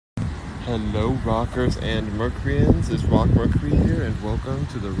Hello, rockers and Mercuryans. It's Rock Mercury here, and welcome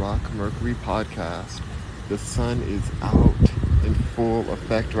to the Rock Mercury podcast. The sun is out in full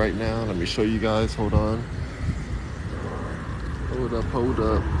effect right now. Let me show you guys. Hold on. Hold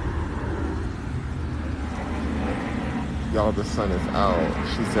up. Y'all, the sun is out.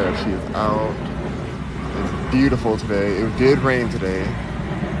 She said she is out. It's beautiful today. It did rain today,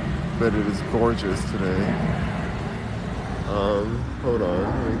 but it is gorgeous today. Hold on.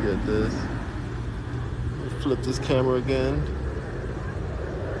 Let me get this. Flip this camera again.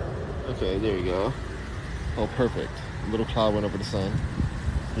 Okay, there you go. Oh, perfect. A little cloud went over the sun.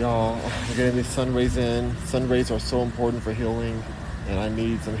 Y'all, we're getting these sun rays in. Sun rays are so important for healing, and I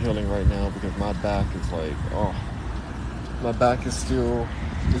need some healing right now because my back is like, my back is still,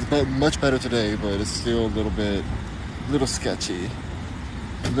 it's much better today, but it's still a little sketchy.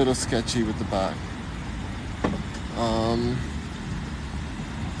 A little sketchy with the back.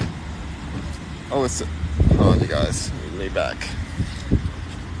 Hold on, you guys. Let me lay back.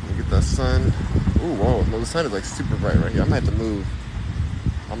 Look at the sun. Ooh, whoa. No, the sun is like super bright right here. I might have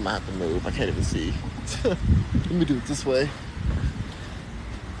to move. I can't even see. Let me do it this way.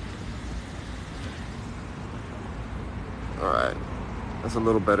 Alright. That's a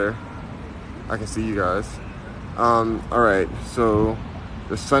little better. I can see you guys. Alright. So,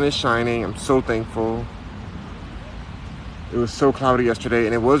 the sun is shining. I'm so thankful. It was so cloudy yesterday,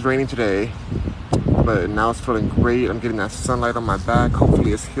 and it was raining today. But now it's feeling great. I'm getting that sunlight on my back.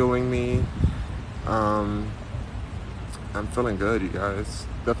 Hopefully it's healing me. I'm feeling good, you guys.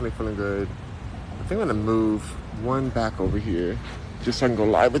 Definitely feeling good. I think I'm gonna move one back over here just so I can go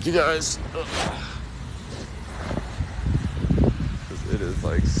live with you guys. Because it is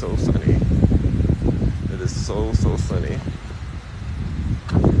like so sunny. It is so sunny.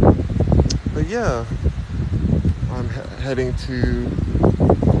 But yeah, I'm heading to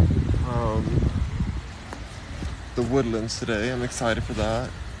the Woodlands today. I'm excited for that.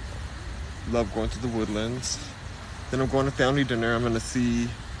 Love going to the Woodlands. Then I'm going to family dinner. I'm going to see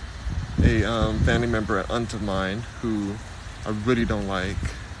a family member, an aunt of mine, who I really don't like.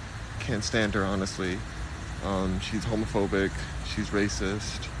 Can't stand her, honestly. She's homophobic. She's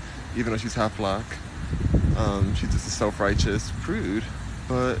racist. Even though she's half black. She's just a self-righteous prude.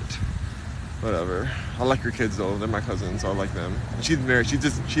 But whatever. I like her kids, though. They're my cousins. So I like them. And she's married.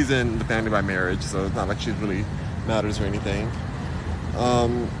 She's in the family by marriage. So it's not like she really matters or anything.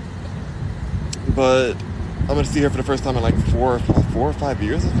 But I'm gonna see her for the first time in like 4 or 5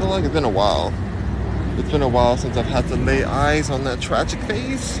 years. I feel like it's been a while. It's been a while since I've had to lay eyes on that tragic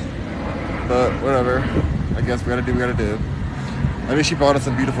face. But whatever. I guess we gotta do what we gotta do. I mean, she brought us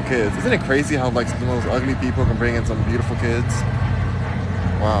some beautiful kids. Isn't it crazy how like the most ugly people can bring in some beautiful kids?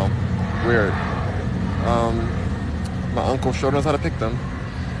 Wow, weird. My uncle sure knows how to pick them.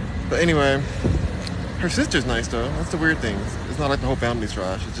 But anyway, her sister's nice though. That's the weird thing. It's not like the whole family's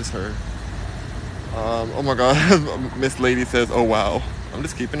trash. It's just her. Oh my god, Miss Lady says, oh wow. I'm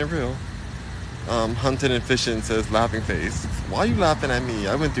just keeping it real. Hunting and Fishing says, laughing face. Why are you laughing at me?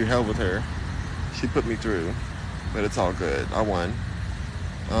 I went through hell with her. She put me through. But it's all good. I won.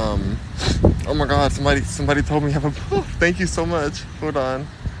 Oh my god, somebody told me I have a thank you so much. Hold on.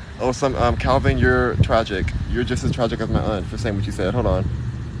 Oh, Calvin, you're tragic. You're just as tragic as my aunt for saying what you said. Hold on.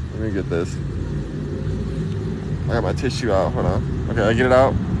 Let me get this. I got my tissue out. Hold on. Okay, I get it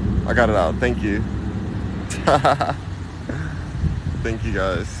out? I got it out. Thank you. Thank you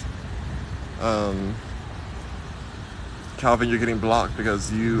guys. Calvin, you're getting blocked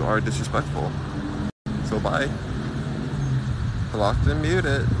because you are disrespectful. So bye. Blocked and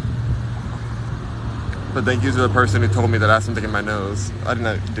muted. But thank you to the person who told me that I had something in my nose. I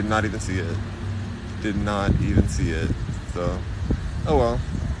did not even see it. Did not even see it. So, oh well.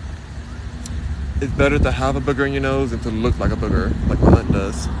 It's better to have a booger in your nose than to look like a booger, like my aunt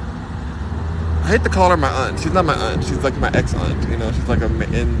does. I hate to call her my aunt. She's not my aunt. She's like my ex-aunt. You know, she's like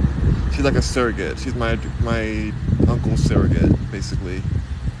a surrogate. She's my uncle's surrogate, basically.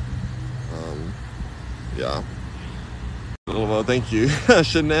 Yeah. Well, thank you.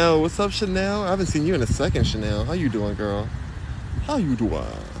 Chanel, what's up, Chanel? I haven't seen you in a second, Chanel. How you doing, girl? How you doing?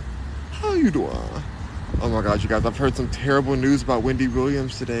 Oh my gosh, you guys, I've heard some terrible news about Wendy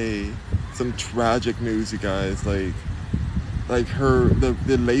Williams today. Some tragic news, you guys. Like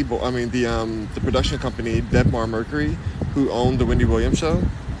the label, I mean the production company, Debmar Mercury, who owned the Wendy Williams show,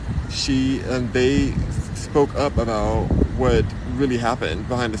 they spoke up about what really happened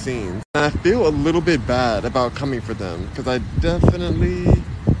behind the scenes. And I feel a little bit bad about coming for them, because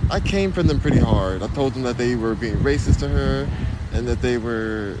I came for them pretty hard. I told them that they were being racist to her, and that they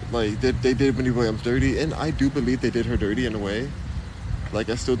were like, they did Wendy Williams dirty, and I do believe they did her dirty in a way. Like,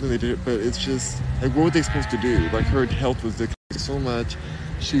 I still think they did it, but it's just, like, what were they supposed to do? Like, her health was declining so much.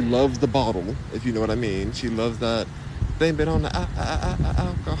 She loves the bottle, if you know what I mean. She loves that, blame it on the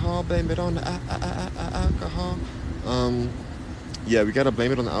alcohol, blame it on the alcohol. Yeah, we gotta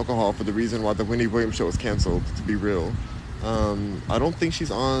blame it on the alcohol for the reason why the Wendy Williams show was canceled, to be real. I don't think she's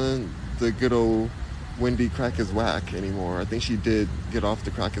on the good old Wendy Crack is Whack anymore. I think she did get off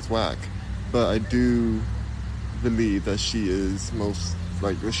the Crack is Whack. But I do believe that she is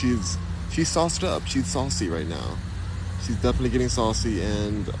she's sauced up. She's saucy right now. She's definitely getting saucy,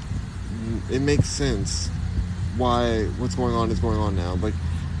 and it makes sense why what's going on is going on now. Like,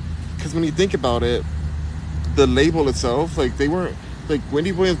 because when you think about it, the label itself, like, they weren't, like,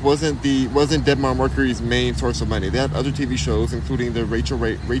 Wendy Williams wasn't Debmar Mercury's main source of money. They had other TV shows, including the Rachel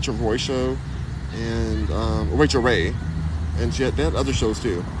Roy show, and Rachel Ray, and they had other shows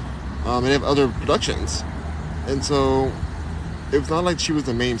too, and they have other productions, and so it was not like she was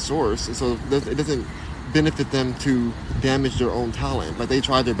the main source. And so it doesn't benefit them to damage their own talent. Like, they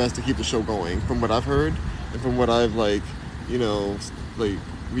tried their best to keep the show going, from what I've heard and from what I've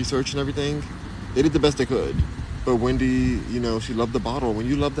researched and everything. They did the best they could. But Wendy, she loved the bottle. When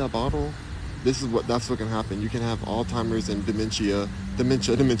you love that bottle, that's what can happen. You can have Alzheimer's and dementia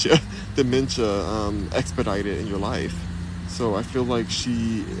expedited in your life. So I feel like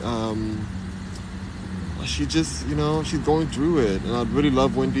she just, she's going through it. And I really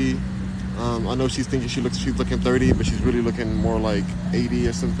love Wendy. I know she's thinking she's looking 30, but she's really looking more like 80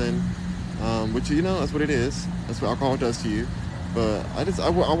 or something. Which, that's what it is. That's what alcohol does to you. But I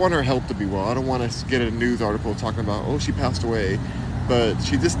want her health to be well. I don't want to get a news article talking about, oh, she passed away. But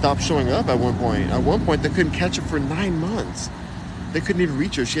she just stopped showing up at one point. At one point, they couldn't catch her for 9 months. They couldn't even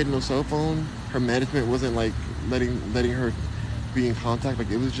reach her. She had no cell phone. Her management wasn't, like, letting her be in contact.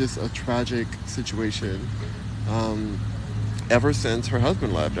 Like, it was just a tragic situation. Ever since her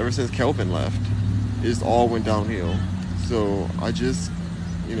husband left, ever since Kelvin left, it just all went downhill. So I just,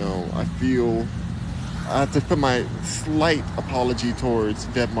 I feel I have to put my slight apology towards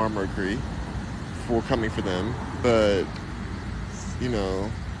Debmar Mercury for coming for them. But,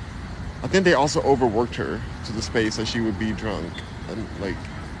 I think they also overworked her to the space that she would be drunk. And, like,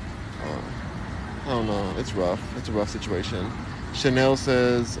 I don't know. It's rough. It's a rough situation. Chanel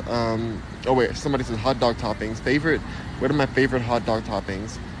says, somebody says hot dog toppings. What are my favorite hot dog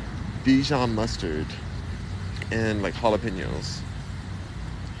toppings? Dijon mustard and, like, jalapenos.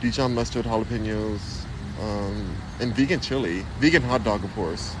 Dijon mustard, jalapenos, and vegan chili. Vegan hot dog, of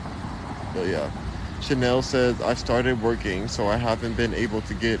course. But yeah. Chanel says, I started working, so I haven't been able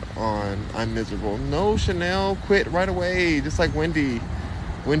to get on. I'm miserable. No, Chanel, quit right away. Just like Wendy.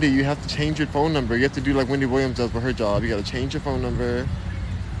 Wendy, you have to change your phone number. You have to do like Wendy Williams does with her job. You got to change your phone number,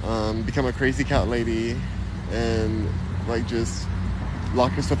 become a crazy cat lady, and, like, just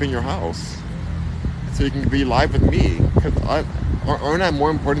lock yourself in your house so you can be live with me. Because aren't I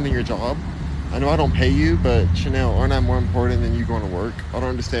more important than your job? I know I don't pay you, but Chanel, aren't I more important than you going to work? I don't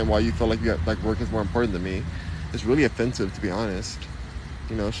understand why you feel like work is more important than me. It's really offensive, to be honest.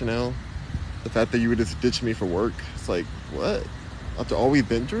 Chanel, the fact that you would just ditch me for work. It's like, what? After all we've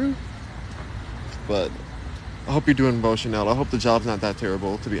been through? But I hope you're doing well, Chanel. I hope the job's not that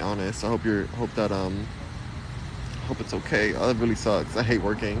terrible, to be honest. I hope it's okay. That really sucks. I hate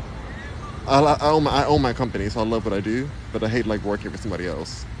working. I own my company, so I love what I do, but I hate, like, working for somebody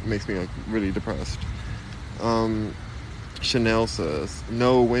else. It makes me, like, really depressed. Chanel says,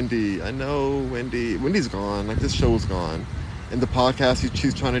 no, Wendy. I know, Wendy. Wendy's gone. Like, this show's gone. And the podcast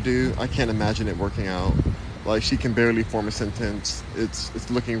she's trying to do, I can't imagine it working out. Like, she can barely form a sentence. It's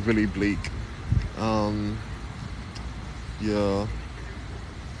looking really bleak. Yeah.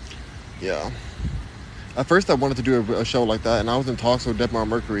 At first, I wanted to do a show like that, and I was in talks with Debmar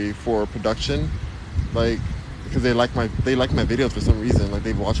Mercury for production, like, because they like my videos for some reason. Like,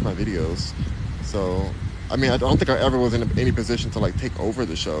 they've watched my videos. So, I mean, I don't think I ever was in any position to, like, take over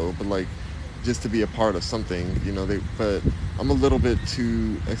the show, but, like, just to be a part of something, but I'm a little bit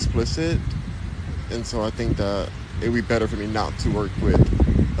too explicit, and so I think that it'd be better for me not to work with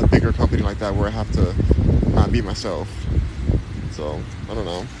a bigger company like that where I have to not be myself. So, I don't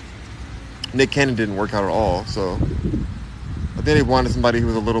know. Nick Cannon didn't work out at all, so I think they wanted somebody who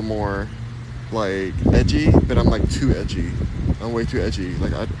was a little more, like, edgy, but I'm, like, too edgy. I'm way too edgy.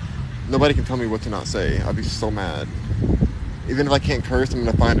 Like, nobody can tell me what to not say. I'd be so mad. Even if I can't curse, I'm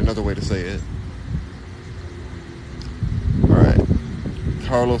gonna find another way to say it. Alright.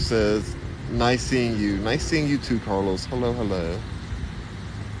 Carlos says, nice seeing you. Nice seeing you too, Carlos. Hello, hello.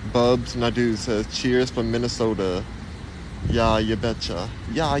 Bubs Nadu says, cheers from Minnesota. Yeah, you betcha.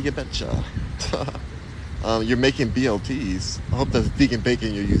 Yeah, you betcha. You're making BLTs. I hope that's vegan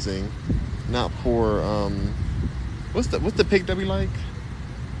bacon you're using, not poor. What's the pig that we like?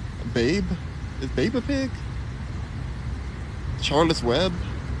 Babe? Is Babe a pig? Charlotte's Web?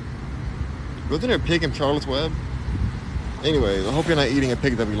 Wasn't there a pig in Charlotte's Web? Anyway, I hope you're not eating a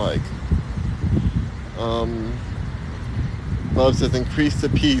pig that we like. Bob says increase the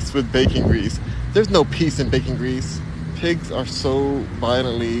peace with bacon grease. There's no peace in bacon grease. Pigs are so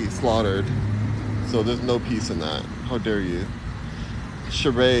violently slaughtered. So there's no peace in that. How dare you?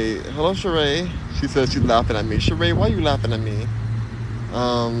 Sheree. Hello, Sheree. She says she's laughing at me. Sheree, why are you laughing at me?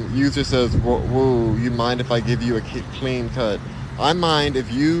 User says, whoa, you mind if I give you a clean cut? I mind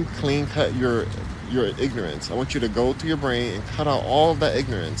if you clean cut your ignorance. I want you to go to your brain and cut out all of that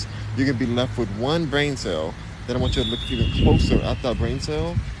ignorance. You're going to be left with one brain cell. Then I want you to look even closer at that brain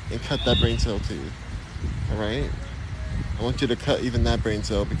cell and cut that brain cell too. Alright? I want you to cut even that brain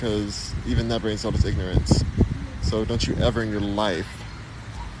cell because even that brain cell is ignorance. So don't you ever in your life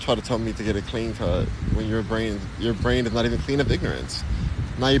try to tell me to get a clean cut when your brain is not even clean of ignorance.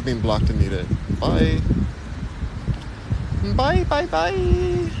 Now you're being blocked and muted. Bye. Bye, bye,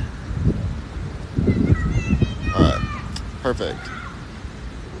 bye. Alright. Perfect.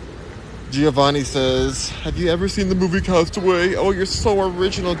 Giovanni says, have you ever seen the movie Castaway? Oh, you're so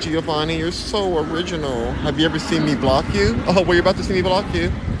original, Giovanni. You're so original. Have you ever seen me block you? Oh, well, you're about to see me block you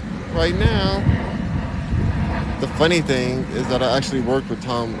right now. The funny thing is that I actually worked with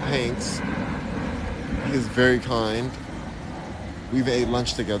Tom Hanks. He is very kind. We've ate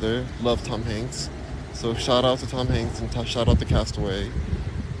lunch together. Love Tom Hanks. So shout out to Tom Hanks and shout out to Castaway.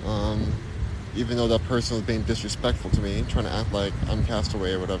 Even though that person was being disrespectful to me, trying to act like I'm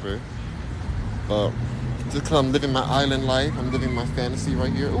Castaway or whatever. But just because I'm living my island life, I'm living my fantasy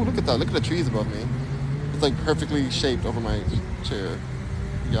right here. Oh, look at that. Look at the trees above me. It's like perfectly shaped over my chair.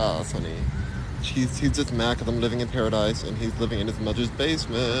 Yes, honey. He's just mad because I'm living in paradise and he's living in his mother's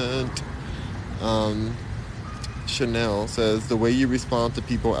basement. Chanel says, the way you respond to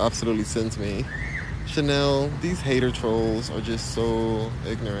people absolutely sends me. Chanel, these hater trolls are just so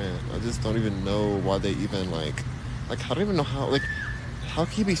ignorant. I just don't even know why they even like I don't even know how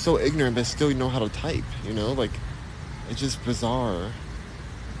can you be so ignorant but still know how to type, you know? Like, it's just bizarre.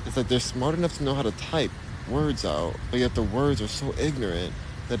 It's like they're smart enough to know how to type words out, but yet the words are so ignorant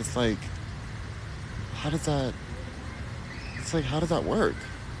that it's like, how does that work?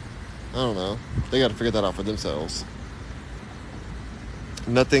 I don't know. They gotta figure that out for themselves.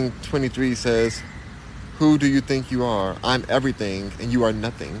 Nothing 23 says, who do you think you are? I'm everything and you are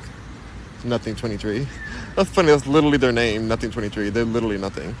nothing. Nothing 23. That's funny. That's literally their name. Nothing 23. They're literally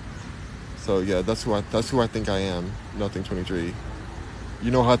nothing. So yeah, that's who I think I am. Nothing 23.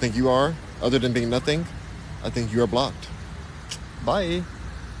 You know how I think you are? Other than being nothing, I think you are blocked. Bye.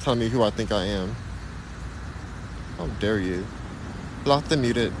 Tell me who I think I am. How dare you? Blocked and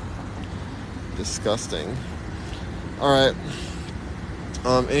muted. Disgusting. All right.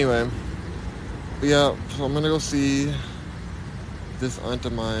 Anyway. Yeah. So I'm gonna go see this aunt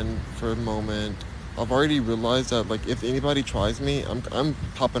of mine for a moment. I've already realized that like if anybody tries me, I'm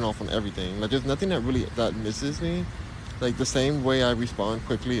popping off on everything. Like there's nothing that misses me. Like the same way I respond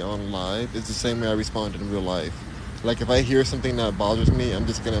quickly on live is the same way I respond in real life. Like if I hear something that bothers me, I'm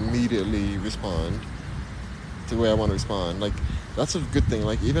just gonna immediately respond to the way I want to respond. Like that's a good thing.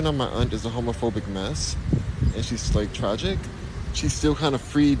 Like even though my aunt is a homophobic mess and she's like tragic, she still kind of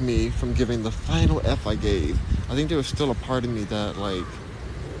freed me from giving the final F I gave. I think there was still a part of me that like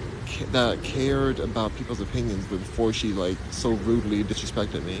that cared about people's opinions before she like so rudely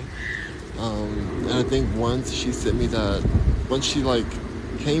disrespected me. And I think once she like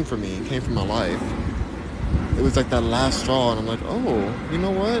came for my life, it was like that last straw, and I'm like, oh, you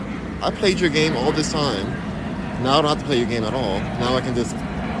know what? I played your game all this time. Now I don't have to play your game at all. Now I can just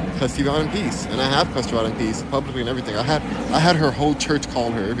cuss you out in peace, and I have cussed her out in peace publicly and everything. I had her whole church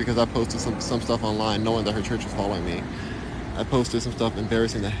call her because I posted some stuff online knowing that her church was following me. I posted some stuff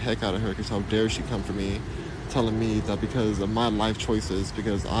embarrassing the heck out of her because how dare she come for me, telling me that because of my life choices,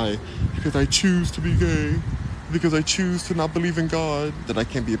 because I choose to be gay, because I choose to not believe in God, that I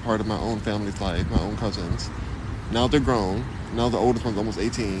can't be a part of my own family's life, my own cousins. Now they're grown. Now the oldest one's almost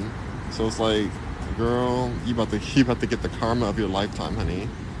 18. So it's like, girl, you about to get the karma of your lifetime, honey.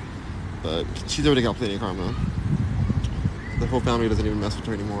 But she's already got plenty of karma. The whole family doesn't even mess with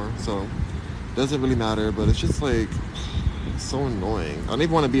her anymore, so it doesn't really matter. But it's just like, it's so annoying. I don't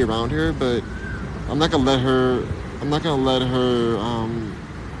even want to be around her, but I'm not gonna let her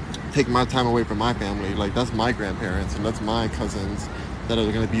take my time away from my family. Like that's my grandparents and that's my cousins that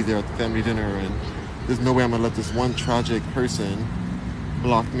are gonna be there at the family dinner, and there's no way I'm gonna let this one tragic person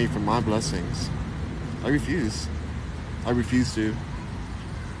block me from my blessings. I refuse. I refuse to.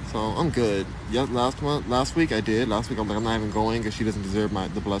 So I'm good. Yeah, last week I did. Last week I'm like, I'm not even going because she doesn't deserve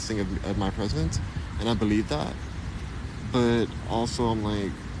the blessing of my presence, and I believe that. But also I'm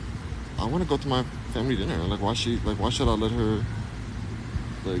like, I want to go to my family dinner. Like, why should I let her?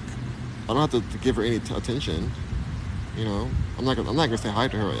 Like, I don't have to give her any attention. You know, I'm not gonna say hi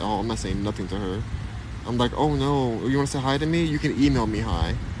to her at all. I'm not saying nothing to her. I'm like, oh no, you want to say hi to me? You can email me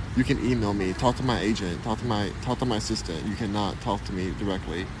hi. You can email me. Talk to my agent. Talk to my assistant. You cannot talk to me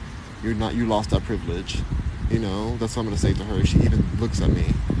directly. You lost that privilege. You know, that's what I'm gonna say to her if she even looks at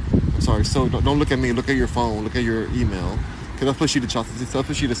me. I'm sorry. So don't look at me. Look at your phone. Look at your email. Because that's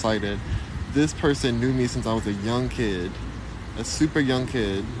what she decided. This person knew me since I was a young kid, a super young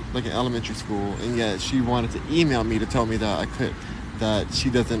kid, like in elementary school, and yet she wanted to email me to tell me that she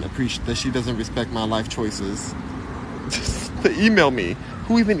doesn't respect my life choices. To email me.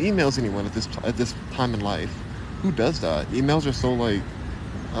 Who even emails anyone at this time in life? Who does that? Emails are so like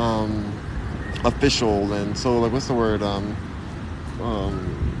official and so like what's the word?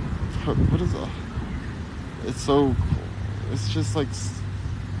 What is that? It's so. It's just like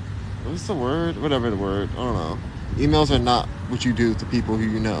what's the word? Whatever the word. I don't know. Emails are not what you do to people who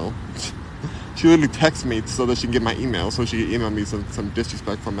you know. She literally texts me so that she can get my email, so she can email me some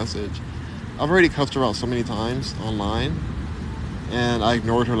disrespectful message. I've already cussed her out so many times online, and I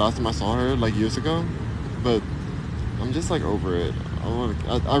ignored her last time I saw her, like years ago. But I'm just like over it.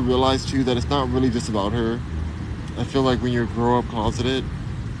 I realized too that it's not really just about her. I feel like when you grow up closeted,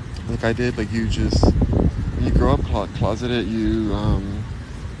 like I did, like when you grow up closeted, you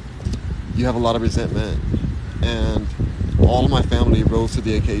have a lot of resentment, and all of my family rose to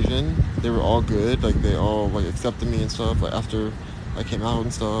the occasion. They were all good, like they all like accepted me and stuff, like after I came out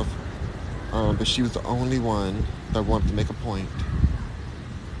and stuff. But she was the only one that wanted to make a point,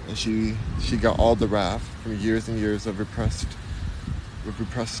 and she got all the wrath from years and years of repressed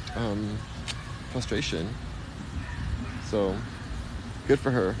frustration. So good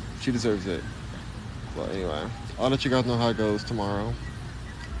for her. She deserves it. But anyway, I'll let you guys know how it goes tomorrow.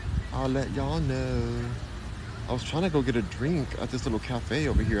 I'll let y'all know. I was trying to go get a drink at this little cafe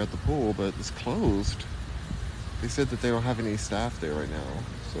over here at the pool, but it's closed. They said that they don't have any staff there right now.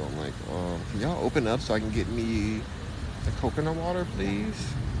 So I'm like, can y'all open up so I can get me a coconut water,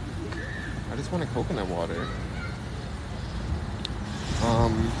 please? I just want a coconut water.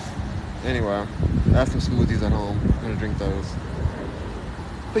 Anyway, I have some smoothies at home. I'm gonna drink those.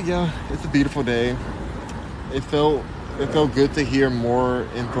 But yeah, it's a beautiful day. It felt good to hear more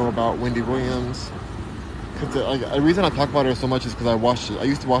info about Wendy Williams. Cause the reason I talk about her so much is because I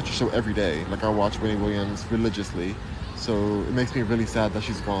used to watch her show every day. Like I watch Wendy Williams religiously, so it makes me really sad that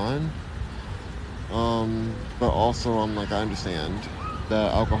she's gone. But also I'm like, I understand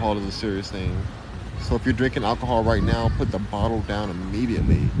that alcohol is a serious thing. So if you're drinking alcohol right now, put the bottle down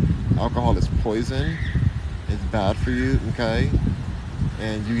immediately. Alcohol is poison. It's bad for you, okay?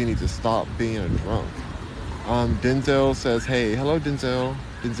 And you need to stop being a drunk. Denzel says, hey, hello Denzel.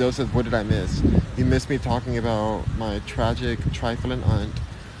 Denzel says, what did I miss? He missed me talking about my tragic, trifling aunt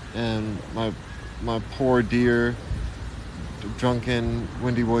and my poor dear drunken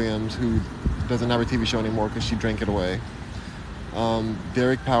Wendy Williams, who doesn't have a TV show anymore because she drank it away.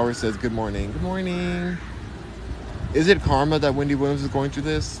 Derek Power says, good morning. Good morning. Is it karma that Wendy Williams is going through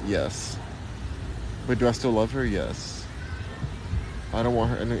this? Yes. But do I still love her? Yes. I don't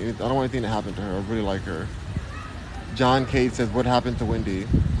want anything to happen to her. I really like her. John Cade says, what happened to Wendy?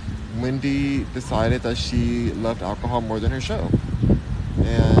 Wendy decided that she loved alcohol more than her show.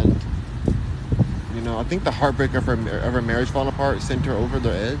 And, you know, I think the heartbreak of her marriage falling apart sent her over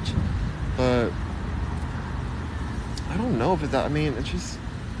the edge. But I don't know if it's that. I mean, it's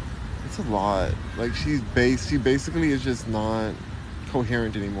a lot. Like, she basically is just not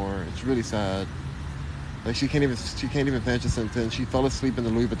coherent anymore. It's really sad. Like she can't even finish a sentence. She fell asleep in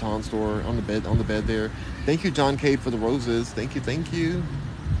the Louis Vuitton store on the bed there. Thank you, John Cade, for the roses. Thank you.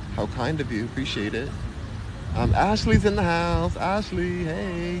 How kind of you. Appreciate it. Ashley's in the house. Ashley,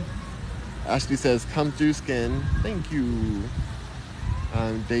 hey. Ashley says, come through, skin. Thank you.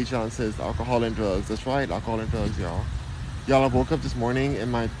 Dejan says, alcohol and drugs. That's right, alcohol and drugs, y'all. Y'all, I woke up this morning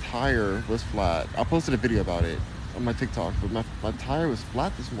and my tire was flat. I posted a video about it on my TikTok, but my tire was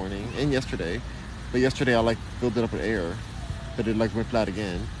flat this morning and yesterday. But yesterday I filled it up with air, but it went flat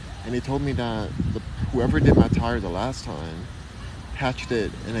again. And they told me that whoever did my tire the last time patched it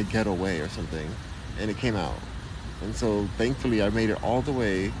in a ghetto way or something, and it came out. And so thankfully I made it all the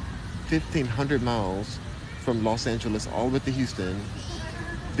way 1,500 miles from Los Angeles all the way to Houston.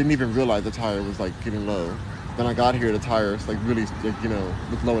 Didn't even realize the tire was getting low. When I got here, the tire was really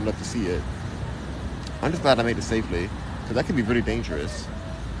was low enough to see it. I'm just glad I made it safely, because that could be really dangerous.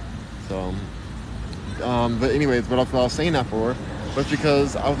 So, but anyways, what I was saying that for was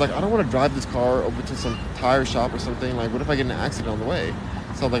because I was like, I don't want to drive this car over to some tire shop or something. Like, what if I get in an accident on the way?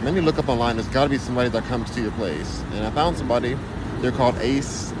 So I was like, let me look up online. There's got to be somebody that comes to your place. And I found somebody. They're called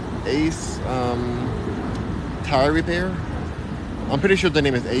Ace Tire Repair. I'm pretty sure the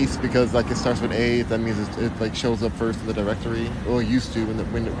name is Ace because like it starts with A. That means it like shows up first in the directory. Well, it used to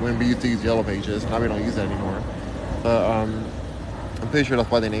when we used to use Yellow Pages. Now we don't use that anymore. But I'm pretty sure that's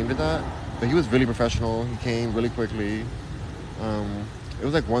why they named it that. But he was really professional. He came really quickly. It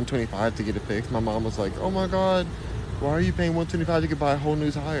was like $125 to get it fixed. My mom was like, "Oh my God, why are you paying $125? You could buy a whole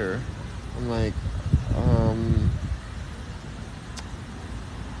new tire." I'm like,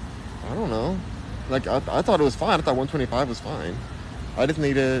 I don't know. Like I thought it was fine. I thought $125 was fine. I just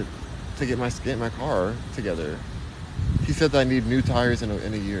needed to get my car together. He said that I need new tires in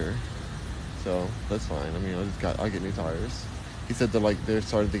a year, so that's fine. I mean, I'll get new tires. He said that like they're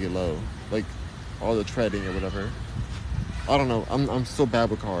starting to get low, like all the treading or whatever. I don't know. I'm so bad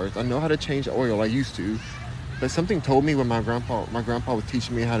with cars. I know how to change oil. I used to, but something told me when my grandpa was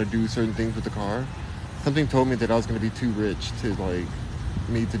teaching me how to do certain things with the car. Something told me that I was gonna be too rich to like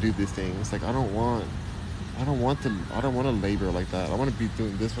need to do these things. Like I don't want to labor like that. I want to be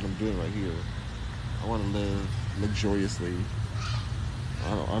doing this what I'm doing right here. I want to live luxuriously.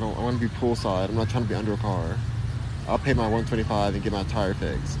 I want to be poolside. I'm not trying to be under a car. I'll pay my $125 and get my tire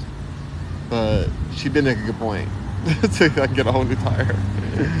fixed. But she did make a good point. So I can get a whole new tire.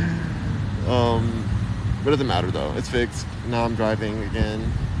 But it doesn't matter though. It's fixed. Now I'm driving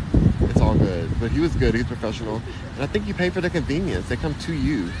again. It's all good. But he was good. He's professional. And I think you pay for the convenience. They come to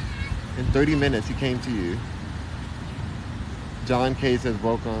you. In 30 minutes, he came to you. John Cade says,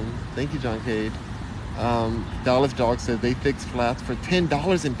 welcome. Thank you, John Cade. Dallas Dog says, they fix flats for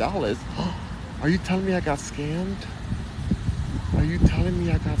 $10 in Dallas. Are you telling me I got scammed? Are you telling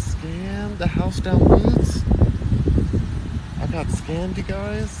me I got scammed? The house down boots? I got scammed, you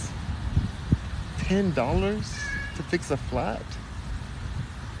guys? $10 to fix a flat?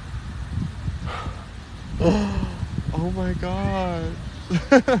 Oh my God.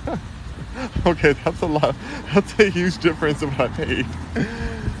 Okay, that's a lot. That's a huge difference of what I paid.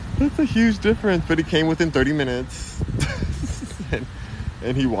 That's a huge difference, but he came within 30 minutes.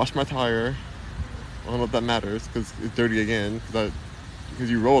 and he washed my tire. I don't know if that matters because it's dirty again because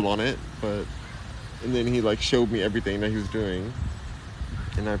you roll on it, but and then he like showed me everything that he was doing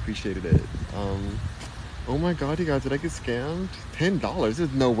and I appreciated it. Oh my God, you guys, did I get scammed? $10?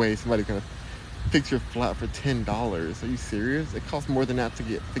 There's no way somebody's gonna fix your flat for $10. Are you serious? It costs more than that to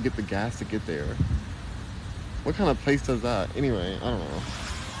get the gas to get there. What kind of place does that? Anyway, I don't know.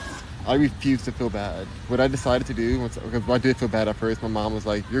 I refuse to feel bad. What I decided to do, because I did feel bad at first, my mom was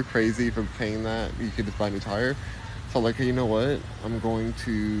like, "You're crazy for paying that. You could just buy a new tire." So I'm like, hey, you know what? I'm going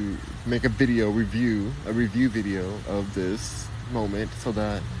to make a review video of this moment so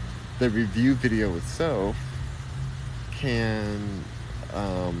that the review video itself can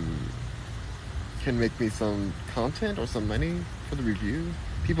make me some content or some money for the review.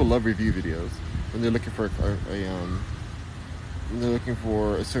 People love review videos when they're looking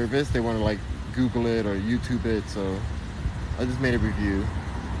for a service. They want to like Google it or YouTube it. So I just made a review.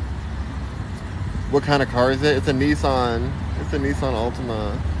 What kind of car is it? It's a Nissan. It's a Nissan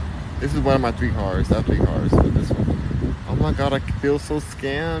Altima. This is one of my 3 cars. I have 3 cars, but this one. Oh my God, I feel so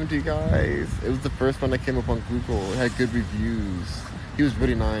scammed, you guys. It was the first one that came up on Google. It had good reviews. He was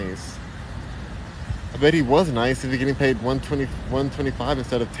really nice. I bet he was nice if he's getting paid $125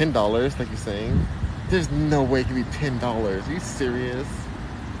 instead of $10, like you're saying. There's no way it could be $10. Are you serious?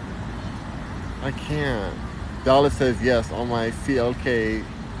 I can't. Dallas says yes on my CLK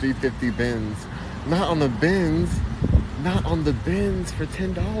 350 Benz. Not on the Benz. Not on the Benz for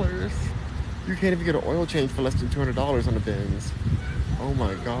 $10. You can't even get an oil change for less than $200 on the Benz. Oh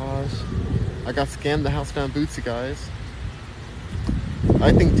my gosh. I got scammed the house down boots, you guys.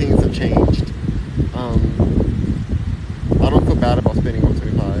 I think things have changed. I don't feel bad about spending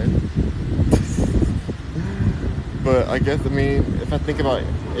 $125. But I guess, I mean, if I think about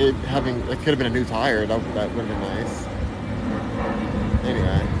it could have been a new tire, that would have been nice.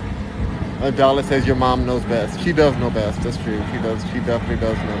 Anyway. Dallas says your mom knows best. She does know best. That's true. She definitely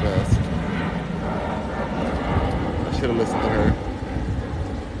does know best. I should have listened to her.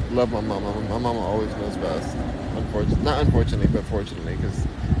 Love my mama. My mama always knows best. Not unfortunately, but fortunately, because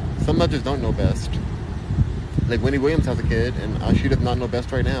some mothers don't know best. Like Wendy Williams has a kid, and she does not know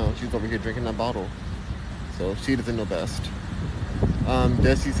best right now. She's over here drinking that bottle. So she doesn't know best.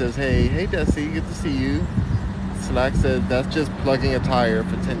 Desi says, hey Desi, good to see you. Slack says, that's just plugging a tire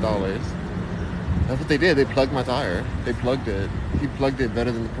for $10. That's what they did. They plugged my tire. They plugged it. He plugged it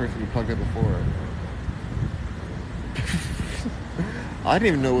better than the person who plugged it before. I didn't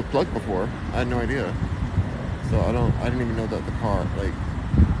even know it was plugged before. I had no idea. So I didn't even know that the car, like,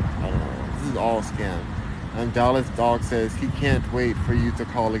 I don't know. This is all a scam. And Dallas Dog says he can't wait for you to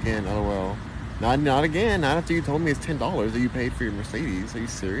call again, LOL. Not again. Not after you told me it's $10 that you paid for your Mercedes. Are you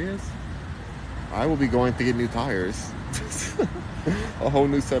serious? I will be going to get new tires. A whole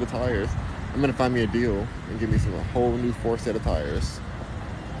new set of tires. I'm gonna find me a deal and give me a whole new 4 set of tires.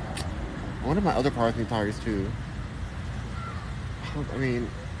 One of my other cars need tires too. I mean,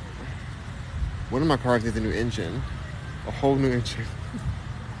 one of my cars needs a new engine. A whole new engine.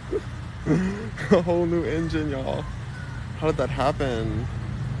 A whole new engine, y'all. How did that happen?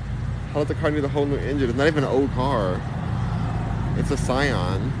 How did the car need a whole new engine? It's not even an old car. It's a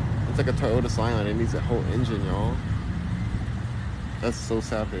Scion. It's like a Toyota Scion. It needs a whole engine, y'all. That's so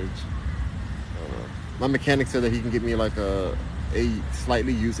savage. My mechanic said that he can get me like a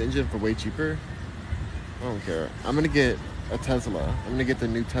slightly used engine for way cheaper. I don't care. I'm gonna get a Tesla. I'm gonna get the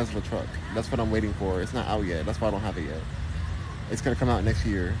new Tesla truck. That's what I'm waiting for. It's not out yet. That's why I don't have it yet. It's gonna come out next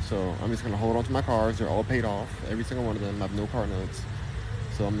year. So I'm just gonna hold on to my cars. They're all paid off. Every single one of them. I have no car notes.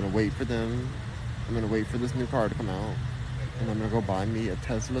 So I'm gonna wait for them. I'm gonna wait for this new car to come out. And I'm gonna go buy me a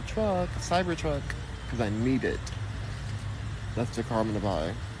Tesla truck, a Cybertruck, because I need it. That's the car I'm gonna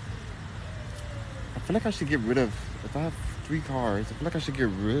buy. I feel like I should get rid of, if I have 3 cars, I feel like I should get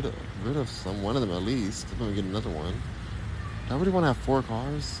rid of one of them at least. I'm gonna get another one. Do I really want to have 4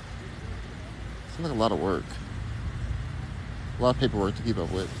 cars? Seems like a lot of work. A lot of paperwork to keep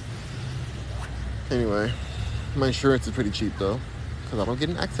up with. Anyway, my insurance is pretty cheap though, because I don't get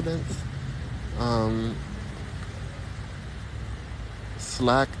in accidents.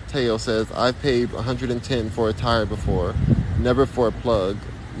 Slack Tail says, I've paid $110 for a tire before, never for a plug.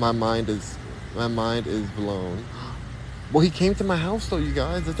 My mind is blown. Well, he came to my house though, you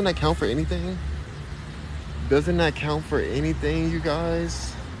guys. Doesn't that count for anything? Doesn't that count for anything, you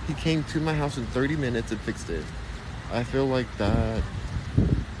guys? He came to my house in 30 minutes and fixed it. I feel like that,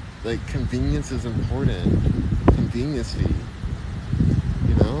 like, convenience is important. Convenience fee.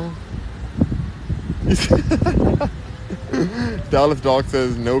 You know? Dallas Dog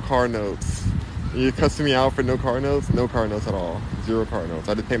says, no car notes. You're cussing me out for no car notes? No car notes at all. 0 car notes.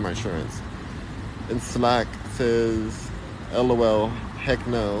 I did pay my insurance. And Slack says, LOL, heck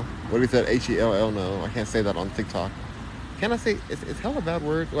no. What he said, HELL no. I can't say that on TikTok. Can I say, is hell a bad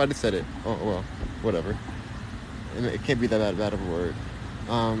word? Well, I just said it. Oh, well, whatever. And it can't be that bad of a word.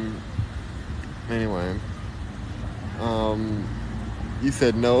 Anyway. You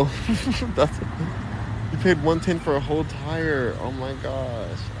said no. You paid $110 for a whole tire. Oh my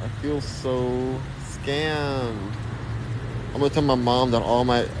gosh. I feel so scammed. I'm gonna tell my mom that all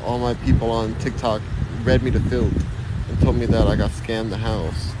my people on TikTok read me to filth and told me that I got scammed the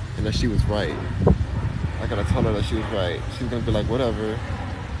house and that she was right. I gotta tell her that she was right. She's gonna be like, whatever.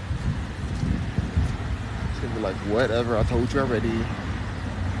 She's gonna be like, whatever, I told you already.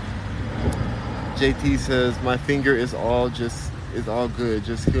 JT says, my finger is all good,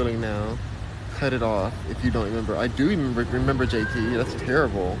 just healing now. Cut it off if you don't remember. I do remember JT. That's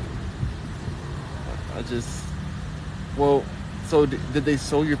terrible. Well, so did they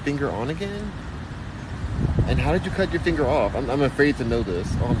sew your finger on again? And how did you cut your finger off? I'm afraid to know this.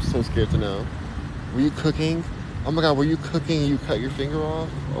 Oh, I'm so scared to know. Were you cooking? Oh my God, were you cooking and you cut your finger off?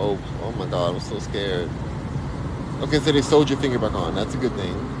 Oh my God, I'm so scared. Okay, so they sewed your finger back on. That's a good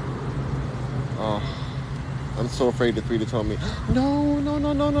thing. Oh, I'm so afraid for you to tell me, no.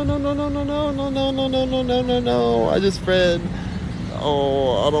 I just read,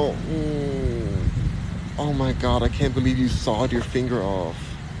 oh, I don't, oh my God, I can't believe you sawed your finger off.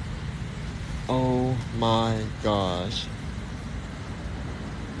 Oh my gosh.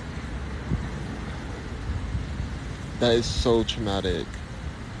 That is so traumatic.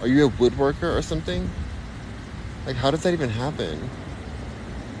 Are you a woodworker or something? Like, how does that even happen?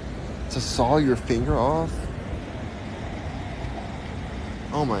 To saw your finger off?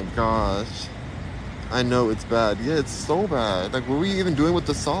 Oh my gosh. I know it's bad. Yeah, it's so bad. Like, what were you even doing with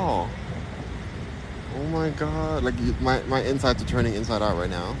the saw? Oh my God. Like, my insides are turning inside out right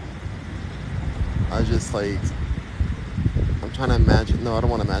now. I just, like, I'm trying to imagine. No, I don't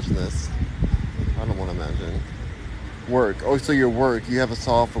want to imagine this. I don't want to imagine. Work. Oh, so your work. You have a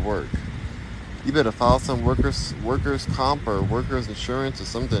saw for work. You better file some workers comp or workers insurance or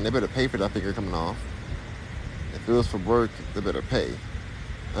something. They better pay for that finger coming off. If it was for work, they better pay.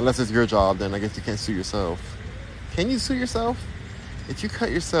 Unless it's your job, then I guess you can't sue yourself. Can you sue yourself? If you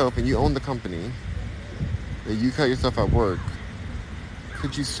cut yourself and you own the company, that you cut yourself at work,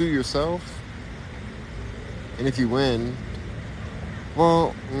 could you sue yourself? And if you win,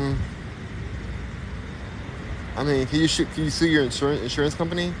 well, I mean, can you sue your insurance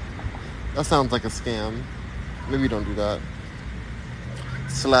company? That sounds like a scam. Maybe don't do that.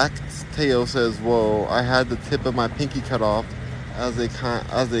 Slack Teo says, "Whoa! I had the tip of my pinky cut off as a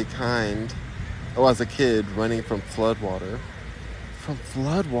kid running from floodwater. From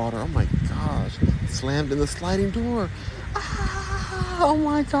floodwater! Oh my gosh! Slammed in the sliding door. Ah, oh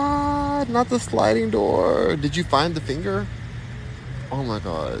my god! Not the sliding door. Did you find the finger? Oh my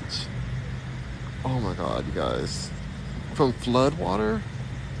gosh! Oh my god, you guys! From floodwater?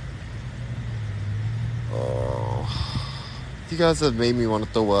 Oh, you guys have made me want to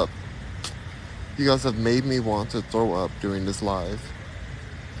throw up. You guys have made me want to throw up during this live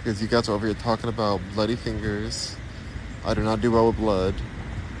because you guys are over here talking about bloody fingers. I do not do well with blood.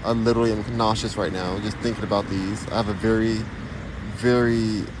 I literally am nauseous right now just thinking about these. I have a very,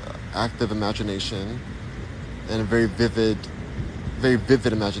 very active imagination and a very vivid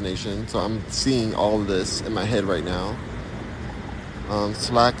imagination. So I'm seeing all of this in my head right now.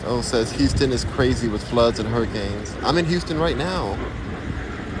 Slack O says Houston is crazy with floods and hurricanes. I'm in Houston right now.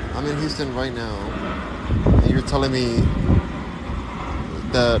 And you're telling me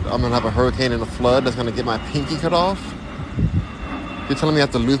that I'm gonna have a hurricane and a flood that's gonna get my pinky cut off? You're telling me I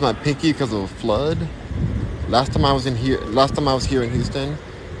have to lose my pinky because of a flood? Last time I was here in Houston,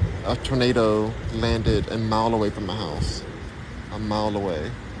 a tornado landed a mile away from my house. A mile away.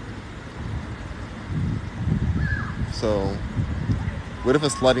 So, what if a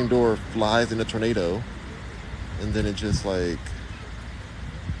sliding door flies in a tornado and then it just like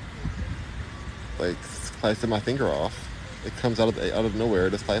slices my finger off? It comes out of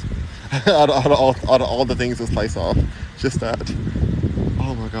nowhere to slice out of all the things to slice off. Just that.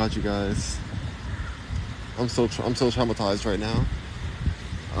 Oh my god, you guys. I'm so traumatized right now.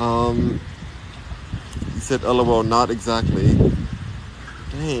 He said, "LOL, not exactly."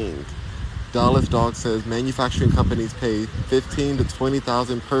 Dang. Dallas Dog says manufacturing companies pay $15,000 to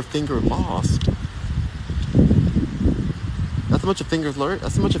 $20,000 per finger lost. That's how much a finger's worth?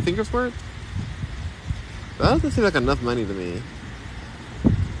 That's how much a finger's worth? That doesn't seem like enough money to me.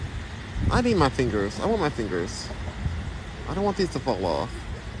 I need my fingers. I want my fingers. I don't want these to fall off.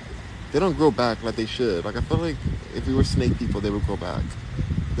 They don't grow back like they should. Like, I feel like if we were snake people, they would grow back.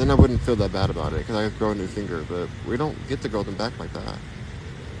 Then I wouldn't feel that bad about it because I could grow a new finger. But we don't get to grow them back like that.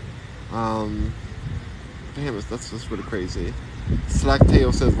 Damn, that's just really crazy. Slack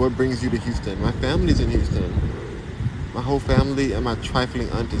Tail says, "What brings you to Houston?" My family's in Houston. My whole family and my trifling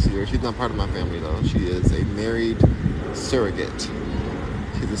aunt is here. She's not part of my family though. She is a married surrogate.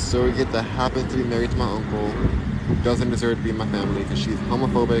 She's a surrogate that happens to be married to my uncle, who doesn't deserve to be in my family because she's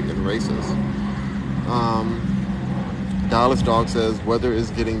homophobic and racist. Dallas Dog says, "Weather is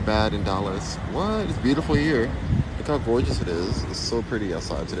getting bad in Dallas." What? It's beautiful here. Look how gorgeous it is. It's so pretty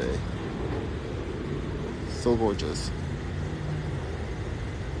outside today. So gorgeous.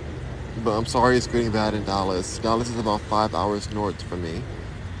 But I'm sorry it's getting bad in Dallas. Dallas is about 5 hours north from me.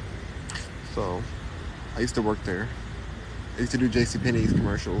 So, I used to work there. I used to do JCPenney's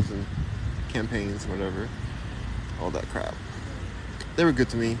commercials and campaigns, whatever. All that crap. They were good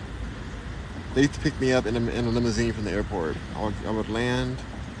to me. They used to pick me up in a limousine from the airport. I would land.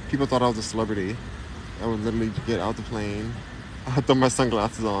 People thought I was a celebrity. I would literally get out the plane, I'd throw my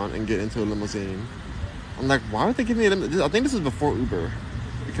sunglasses on, and get into a limousine. I'm like, why would they give me a limousine? I think this is before Uber.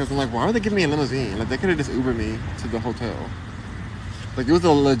 Because I'm like, why would they give me a limousine? Like, they could have just Ubered me to the hotel. Like, it was a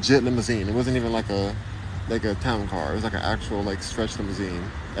legit limousine. It wasn't even like a town car. It was like an actual, like, stretch limousine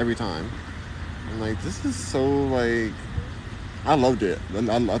every time. I'm like, this is so, like... I loved it.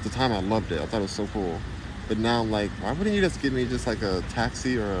 At the time, I loved it. I thought it was so cool. But now I'm like, why wouldn't you just give me just, like, a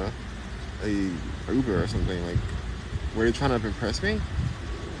taxi or a Uber or something? Like, were you trying to impress me?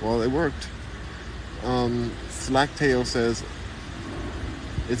 Well, it worked. Slacktail says,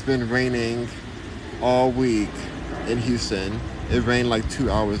 "It's been raining all week in Houston. It rained like 2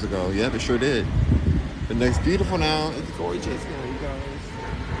 hours ago." Yep, it sure did. But it's beautiful now. It's gorgeous now, you guys.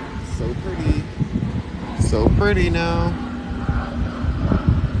 So pretty. So pretty now.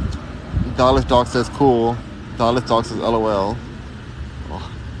 Dallas Dog says, "Cool." Dallas Dog says, "LOL."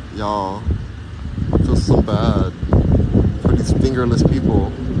 Oh, y'all, I feel so bad for these fingerless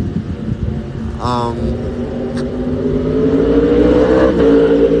people. What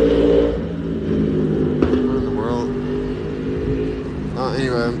in the world?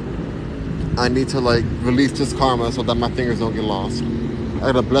 Anyway, I need to like release this karma so that my fingers don't get lost.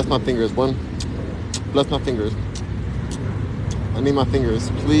 I gotta bless my fingers. Bless my fingers. I need my fingers.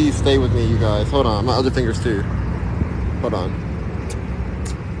 Please stay with me, you guys. Hold on, my other fingers too. Hold on.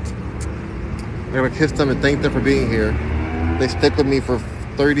 I gotta kiss them and thank them for being here. They stick with me for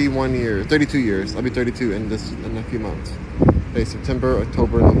 31 years, 32 years. I'll be 32 in a few months. Okay, September,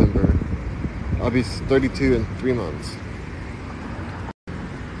 October, November. I'll be 32 in 3 months.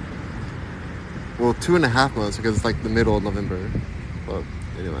 Well, 2.5 months because it's like the middle of November. But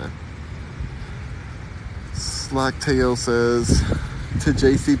anyway. Slacktale says, to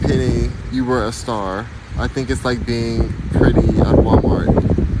JCPenney, you were a star. I think it's like being pretty at Walmart.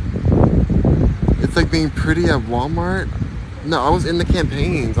 It's like being pretty at Walmart? No, I was in the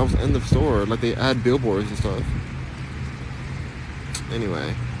campaigns. I was in the store. Like, they add billboards and stuff.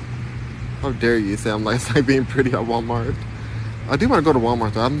 Anyway. How dare you say I'm like, it's like being pretty at Walmart. I do want to go to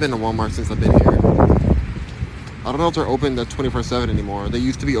Walmart, though. I haven't been to Walmart since I've been here. I don't know if they're open at 24/7 anymore. They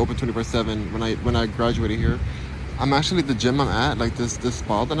used to be open 24/7 when I graduated here. I'm actually, the gym I'm at, like this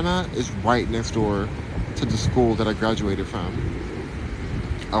spa that I'm at, is right next door to the school that I graduated from.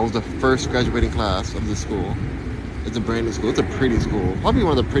 I was the first graduating class of this school. It's a brand new school. It's a pretty school. Probably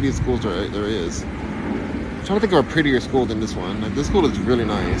one of the prettiest schools there is. I'm trying to think of a prettier school than this one. Like, this school is really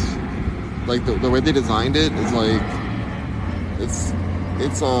nice. Like, the way they designed it is like, it's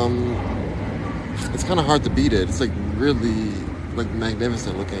kind of hard to beat it. It's like really like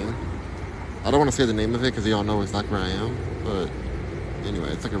magnificent looking. I don't want to say the name of it because y'all know exactly where I am. But anyway,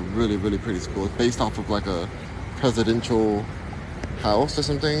 it's like a really, really pretty school. It's based off of like a presidential house or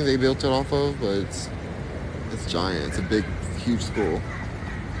something they built it off of, but it's giant. It's a big, huge school.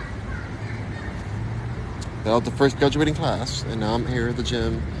 That was the first graduating class, and now I'm here at the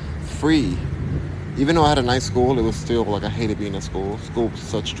gym, free. Even though I had a nice school, it was still like I hated being at school. School was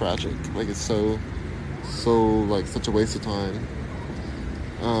such tragic. Like, it's so like such a waste of time.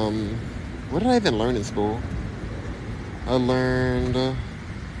 What did I even learn in school? I learned.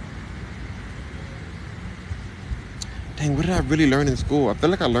 Dang, what did I really learn in school? I feel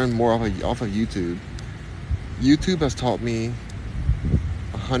like I learned more off of YouTube. YouTube has taught me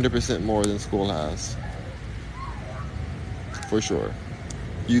 100% more than school has. For sure.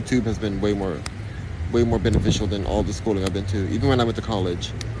 YouTube has been way more beneficial than all the schooling I've been to. Even when I went to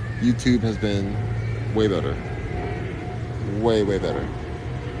college, YouTube has been way better. Way, way better.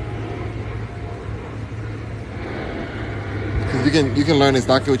 Because you can learn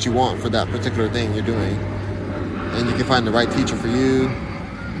exactly what you want for that particular thing you're doing. And you can find the right teacher for you.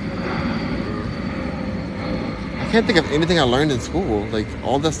 I can't think of anything I learned in school. Like,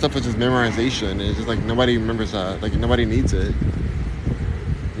 all that stuff was just memorization. And it's just like, nobody remembers that. Like, nobody needs it.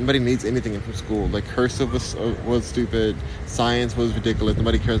 Nobody needs anything from school. Like, cursive was stupid. Science was ridiculous.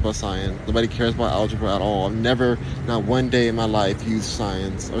 Nobody cares about science. Nobody cares about algebra at all. I've never, not one day in my life, used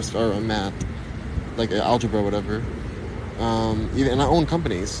science or math. Like, algebra or whatever. Even, and I own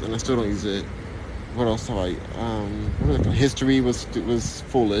companies, and I still don't use it. What else have I? History was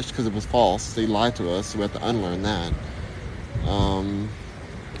foolish because it was false. They lied to us, so we have to unlearn that.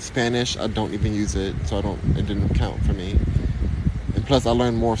 Spanish, I don't even use it, so it didn't count for me. And plus, I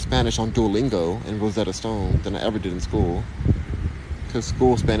learned more Spanish on Duolingo and Rosetta Stone than I ever did in school. Because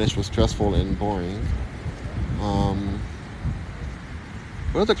school Spanish was stressful and boring.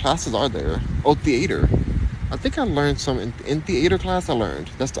 What other classes are there? Oh, theater. I think I learned some in theater class.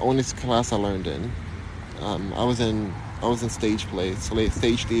 That's the only class I learned in. I was in stage play,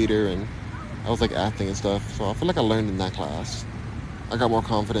 stage theater, and I was like acting and stuff. So I feel like I learned in that class. I got more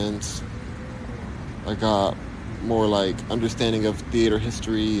confidence. I got more like understanding of theater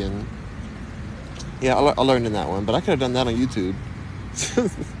history, and yeah, I learned in that one. But I could have done that on YouTube.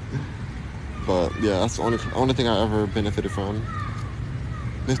 But yeah, that's the only thing I ever benefited from.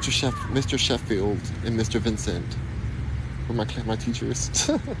 Mr. Sheffield and Mr. Vincent were my teachers.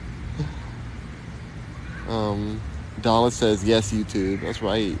 Dallas says, yes, YouTube. That's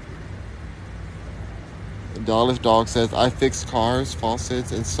right. Dallas Dog says, I fixed cars,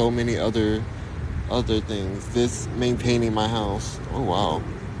 faucets, and so many other things. This maintaining my house. Oh, wow.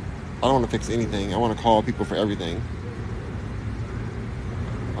 I don't want to fix anything. I want to call people for everything.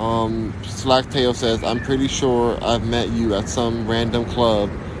 Slacktail says, I'm pretty sure I've met you at some random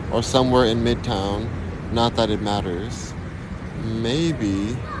club or somewhere in Midtown. Not that it matters.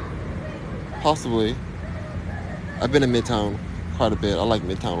 Maybe. Possibly. I've been in Midtown quite a bit. I like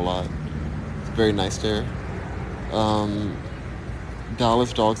Midtown a lot. It's very nice there.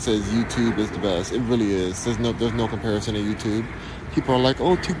 Dallas Dog says YouTube is the best. It really is. There's no comparison to YouTube. People are like,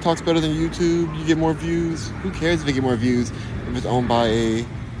 oh, TikTok's better than YouTube. You get more views. Who cares if you get more views if it's owned by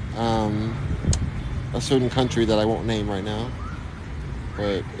a certain country that I won't name right now.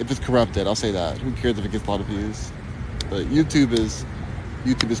 But if it's corrupted, I'll say that. Who cares if it gets a lot of views? But YouTube is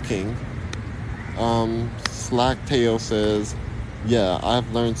king. Slacktail says, yeah, I've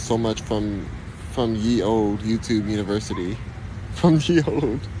learned so much from from ye old YouTube University. From ye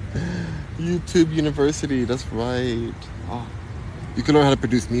old YouTube University. That's right. Oh. You can learn how to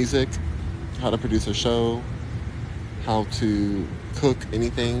produce music, how to produce a show, how to cook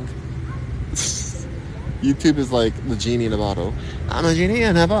anything. YouTube is like the genie in a bottle. I'm a genie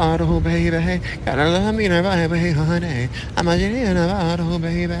in a bottle, baby. Gotta love me right, baby, honey. I'm a genie in a bottle,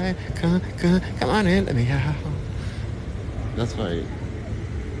 baby. Come on in, let me out. That's right.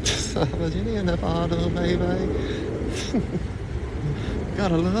 I'm a genie in a bottle, baby.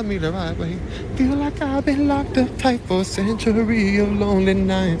 Gotta love me the right way. Feel like I've been locked up tight for a century of lonely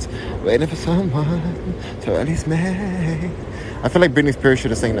nights, waiting for someone to release me. I feel like Britney Spears should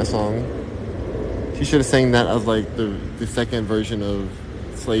have sang that song. She should have sang that as like the second version of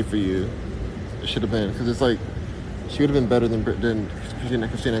 "Slave for You." It should have been, because it's like she would have been better than Christina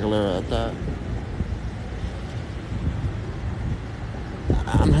Aguilera at that.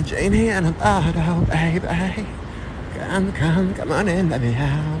 I'm a genie in a bottle, baby. Come on in, let me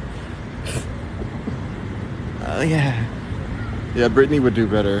out. Oh yeah. Yeah, Britney would do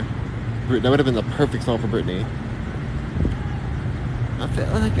better. That would have been the perfect song for Britney. I feel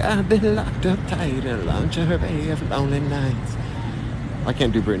like I've been locked up tight in a lingerie of lonely nights. I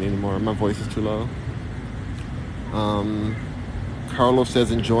can't do Britney anymore. My voice is too low. Carlos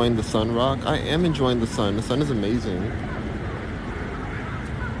says, enjoying the sun, Rock. I am enjoying the sun. The sun is amazing.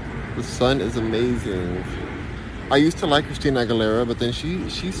 The sun is amazing. I used to like Christina Aguilera, but then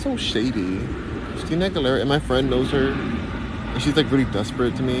she's so shady. Christina Aguilera, and my friend knows her, and she's like really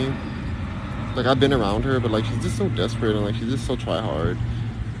desperate to me. Like, I've been around her, but like she's just so desperate, and like she's just so try hard.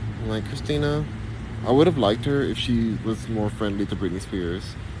 I'm like, Christina, I would have liked her if she was more friendly to Britney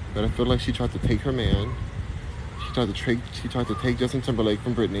Spears, but I feel like she tried to take her man. She tried to take Justin Timberlake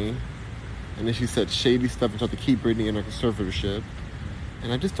from Britney, and then she said shady stuff and tried to keep Britney in her conservatorship,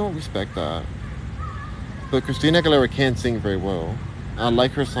 and I just don't respect that. But Christina Aguilera can sing very well. I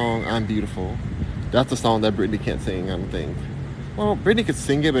like her song, I'm Beautiful. That's a song that Britney can't sing, I don't think. Well, Britney could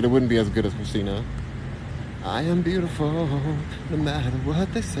sing it, but it wouldn't be as good as Christina. I am beautiful, no matter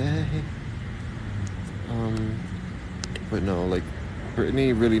what they say. But no, like,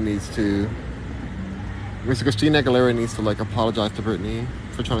 Britney really needs to... Mr. Christina Aguilera needs to, like, apologize to Britney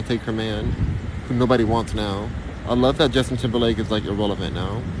for trying to take her man, who nobody wants now. I love that Justin Timberlake is, like, irrelevant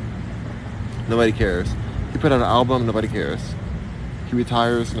now. Nobody cares. He put out an album, nobody cares. He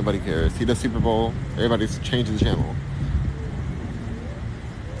retires, nobody cares. He does Super Bowl, everybody's changing the channel.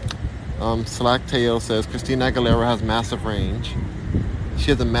 Slack Tail says, Christina Aguilera has massive range.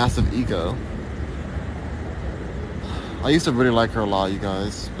 She has a massive ego. I used to really like her a lot, you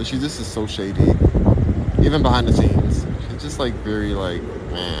guys, but she just is so shady. Even behind the scenes. She's just like very like,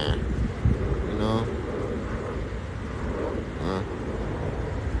 meh, you know?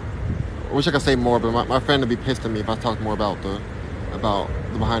 I wish I could say more, but my friend would be pissed at me if I talked more about the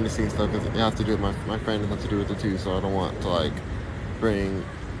behind the scenes stuff, because it has to do with my friend has to do with it too, so I don't want to like bring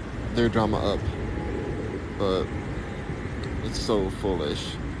their drama up. But it's so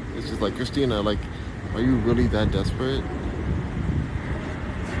foolish. It's just like, Christina, like, are you really that desperate?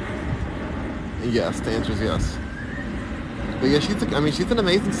 And yes, the answer is yes. But yeah, she's an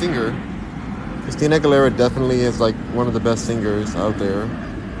amazing singer. Christina Aguilera definitely is like one of the best singers out there.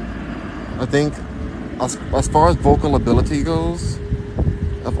 I think as far as vocal ability goes,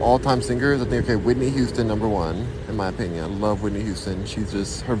 of all-time singers, I think, okay, Whitney Houston, number one, in my opinion. I love Whitney Houston. She's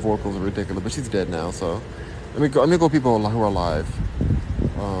just, her vocals are ridiculous, but she's dead now, so let me go people who are alive.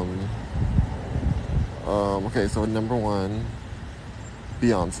 Okay, so number one,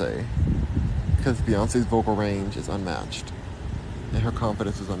 Beyonce, because Beyonce's vocal range is unmatched, and her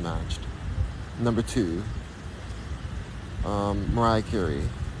confidence is unmatched. Number two, Mariah Carey.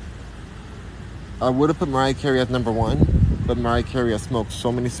 I would have put Mariah Carey as number one, but Mariah Carey has smoked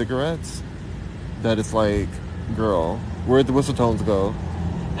so many cigarettes that it's like, girl, where'd the whistle tones go?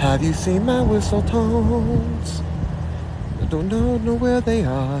 Have you seen my whistle tones? I don't know where they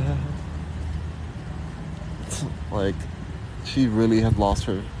are. Like, she really has lost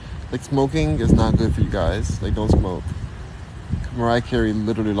her. Like, smoking is not good for you guys. Like, don't smoke. Mariah Carey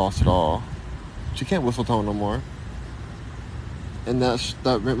literally lost it all. She can't whistle tone no more. And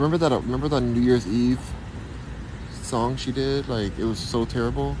remember that New Year's Eve song she did? Like, it was so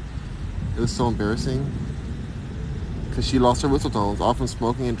terrible. It was so embarrassing. Because she lost her whistle tones, all from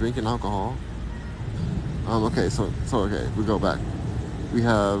smoking and drinking alcohol. Okay, so okay, we go back. We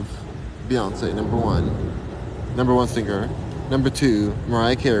have Beyonce, number one singer. Number two,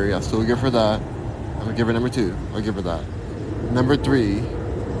 Mariah Carey. I still give her that. I'm gonna give her number two. I'll give her that. Number three,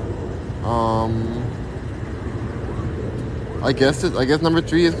 I guess number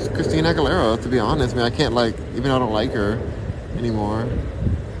 3 is Christina Aguilera. To be honest, I can't like, even though I don't like her anymore.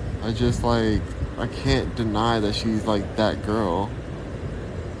 I just like, I can't deny that she's like that girl.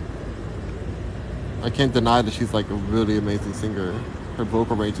 I can't deny that she's like a really amazing singer. Her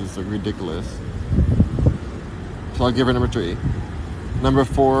vocal range is like ridiculous. So I'll give her number 3. Number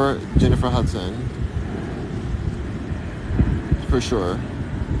 4, Jennifer Hudson. For sure.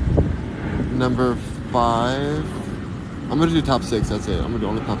 Number 5, I'm gonna do top 6, that's it. I'm gonna do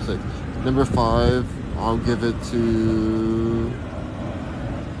only top 6. Number 5, I'll give it to...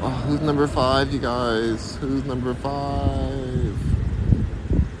 Oh, who's number 5, you guys? Who's number 5?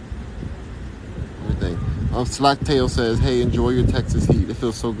 Slacktail says, hey, enjoy your Texas heat. It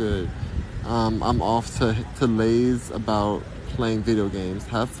feels so good. I'm off to Lay's about playing video games.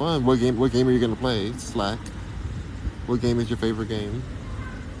 Have fun. What game are you gonna play? Slack. What game is your favorite game?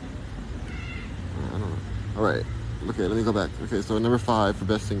 I don't know. Alright. Okay, let me go back. Okay, so number 5 for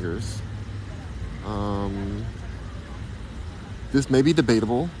best singers. This may be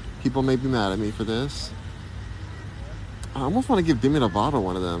debatable. People may be mad at me for this. I almost want to give Demi Lovato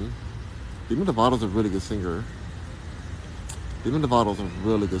one of them. Demi Lovato's a really good singer. Demi Lovato's a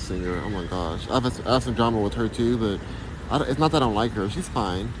really good singer. Oh my gosh. I have some drama with her too, but it's not that I don't like her. She's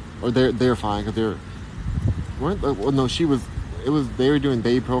fine. Or they're fine because they're... Well, no, they were doing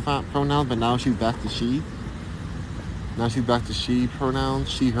they pronouns, but now she's back to she. Now she's back to she pronouns,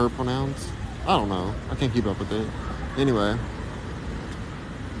 she, her pronouns. I don't know. I can't keep up with it. Anyway,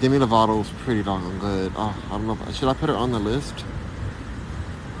 Demi Lovato's pretty doggone good. Oh, I don't know. Should I put her on the list?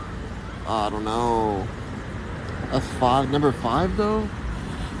 I don't know. That's 5. Number 5 though.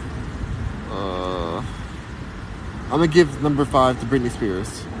 I'm gonna give number 5 to Britney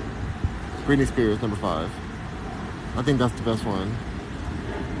Spears. Britney Spears, number 5. I think that's the best one.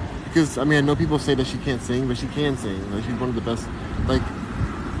 Because I know people say that she can't sing, but she can sing. Like, she's one of the best. Like,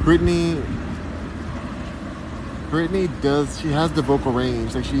 Britney does. She has the vocal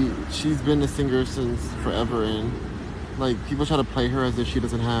range. Like, she's been a singer since forever, and like, people try to play her as if she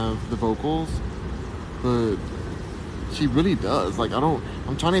doesn't have the vocals, but she really does. Like, I'm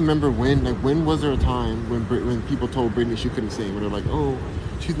trying to remember when was there a time when people told Britney she couldn't sing? When they're like, oh,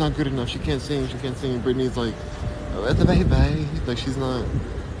 she's not good enough. She can't sing. And Britney's like, oh, it's a baby. Like, she's not.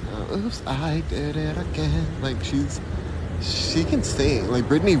 Oops, I did it again. Like, she can sing. Like,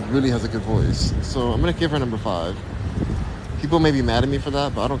 Britney really has a good voice. So I'm gonna give her number 5. People may be mad at me for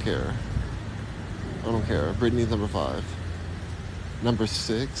that, but I don't care. I don't care. Britney's number 5. Number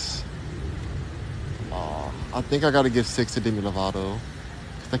 6. I think I gotta give 6 to Demi Lovato.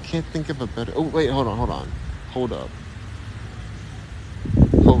 Cause I can't think of a better... Oh, wait, hold on. Hold up.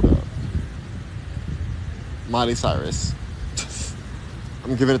 Miley Cyrus.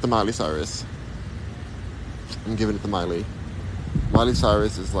 I'm giving it to Miley Cyrus. I'm giving it to Miley. Miley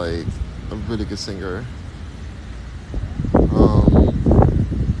Cyrus is like a really good singer.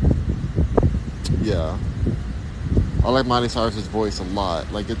 Yeah. I like Miley Cyrus's voice a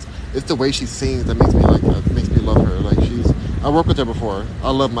lot. Like, it's the way she sings that makes me love her. Like, I worked with her before.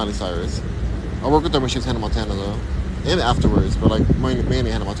 I love Miley Cyrus. I worked with her when she was Hannah Montana though, and afterwards, but like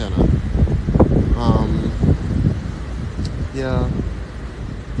mainly Hannah Montana. Yeah.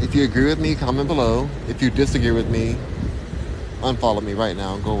 If you agree with me, comment below. If you disagree with me, unfollow me right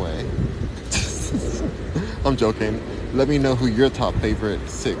now and go away. I'm joking. Let me know who your top favorite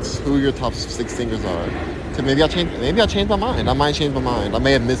 6, who your top 6 singers are. Cause maybe I'll change my mind. I might change my mind. I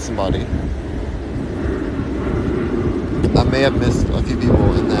may have missed somebody. I may have missed a few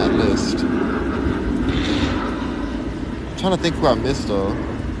people in that list. I'm trying to think who I missed though.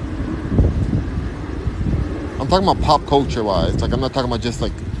 I'm talking about pop culture wise. Like, I'm not talking about just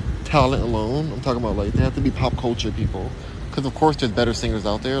like talent alone. I'm talking about like they have to be pop culture people. Because of course there's better singers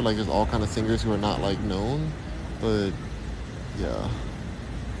out there. Like, there's all kind of singers who are not like known. But yeah.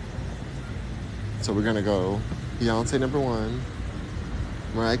 So we're gonna go Beyonce number 1,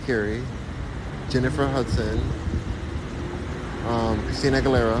 Mariah Carey, Jennifer Hudson, Christina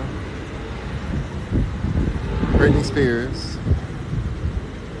Aguilera, Britney Spears,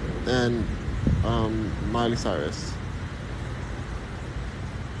 and Miley Cyrus.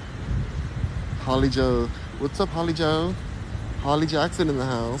 Holly Joe. What's up, Holly Joe? Holly Jackson in the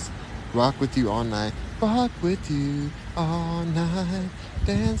house. Rock with you all night. Rock with you all night.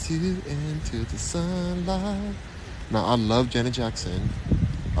 Dance you into the sunlight. Now, I love Janet Jackson.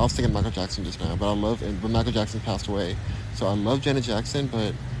 I was thinking Michael Jackson just now, but Michael Jackson passed away. So I love Janet Jackson,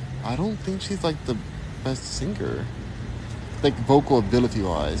 but I don't think she's like the best singer. Like, vocal ability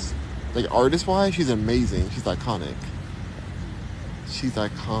wise. Like, artist wise, she's amazing. She's iconic.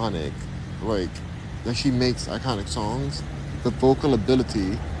 Like she makes iconic songs, the vocal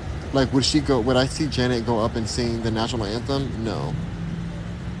ability. Like, would I see Janet go up and sing the national anthem? No.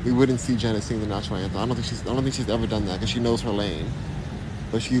 We wouldn't see Janet sing the national anthem. I don't think she's ever done that because she knows her lane.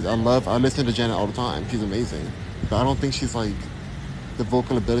 But I listen to Janet all the time. She's amazing. But I don't think she's like the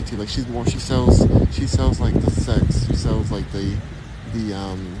vocal ability. Like she sells like the sex. She sells like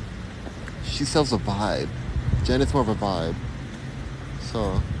she sells a vibe. Janet's more of a vibe.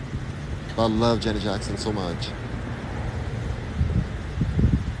 So, but I love Janet Jackson so much.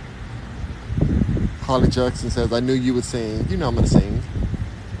 Holly Jackson says, I knew you would sing. You know I'm gonna sing.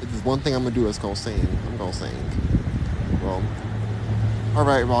 If there's one thing I'm gonna do, it's gonna sing. I'm gonna sing. Well,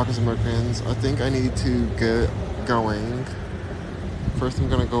 alright, Rockers and Merkins. I think I need to get going. First, I'm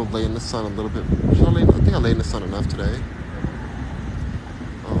gonna go lay in the sun a little bit. I think I laid in the sun enough today.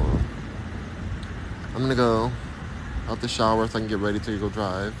 I'm gonna go out the shower so I can get ready to go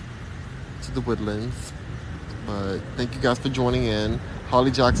drive to the Woodlands. But thank you guys for joining in.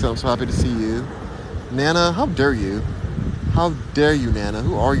 Holly Jackson, I'm so happy to see you. Nana, how dare you? How dare you, Nana?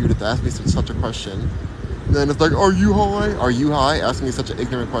 Who are you to ask me such a question? Nana's like, are you high? Are you high? Asking me such an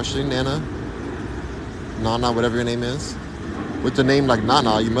ignorant question, Nana. Nana, whatever your name is. With the name like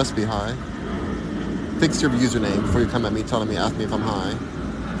Nana, you must be high. Fix your username before you come at me ask me if I'm high.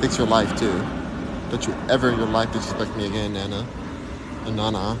 Fix your life, too. Don't you ever in your life disrespect me again, Nana. And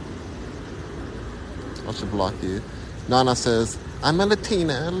Nana. I should block you. Nana says, I'm a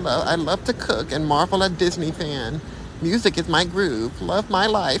Latina. I love to cook and marvel at Disney fan. Music is my groove. Love my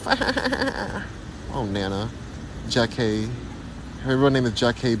life. Oh, Nana. Jackie. Her real name is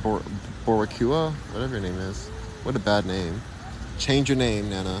Jackie Borakua. Whatever your name is. What a bad name. Change your name,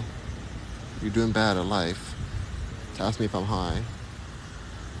 Nana. You're doing bad at life. To ask me if I'm high.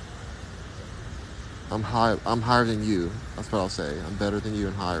 I'm higher than you. That's what I'll say. I'm better than you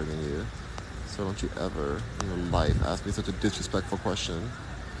and higher than you. So don't you ever in your life ask me such a disrespectful question.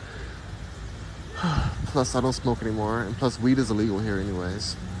 Plus, I don't smoke anymore. And plus, weed is illegal here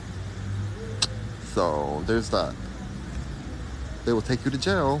anyways. So, there's that. They will take you to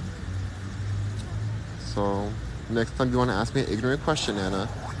jail. So, next time you want to ask me an ignorant question, Anna,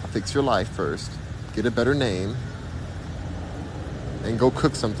 fix your life first. Get a better name. And go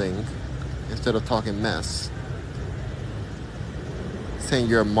cook something instead of talking mess. Saying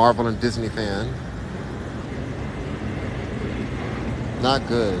you're a Marvel and Disney fan. Not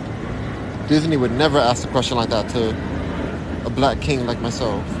good. Disney would never ask a question like that to a black king like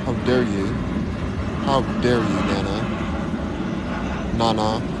myself. How dare you? How dare you, Nana?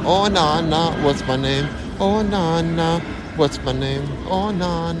 Nana. Oh, Nana. What's my name? Oh, Nana. What's my name? Oh,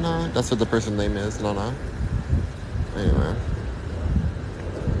 Nana. That's what the person's name is, Nana. Anyway.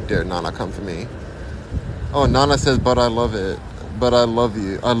 Dare Nana come for me. Oh, Nana says, but I love it. But I love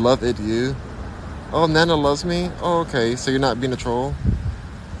you. I love it, you. Oh, Nana loves me? Oh, okay. So you're not being a troll?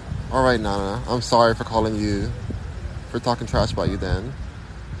 Alright, Nana. I'm sorry for calling you. For talking trash about you then.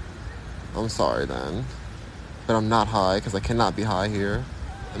 I'm sorry then. But I'm not high because I cannot be high here.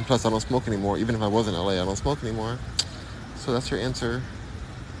 And plus, I don't smoke anymore. Even if I was in LA, I don't smoke anymore. So that's your answer.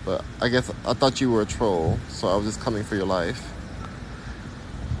 But I guess I thought you were a troll. So I was just coming for your life.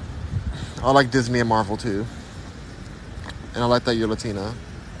 I like Disney and Marvel too. And I like that you're Latina.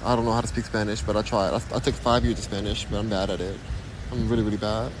 I don't know how to speak Spanish, but I tried. I took 5 years of Spanish, but I'm bad at it. I'm really, really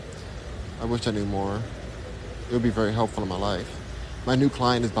bad. I wish I knew more. It would be very helpful in my life. My new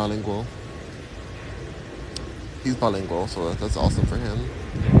client is bilingual. He's bilingual, so that's awesome for him.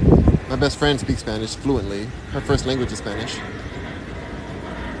 My best friend speaks Spanish fluently. Her first language is Spanish.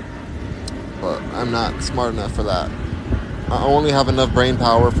 But I'm not smart enough for that. I only have enough brain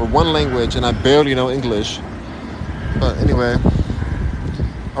power for one language, and I barely know English. But anyway,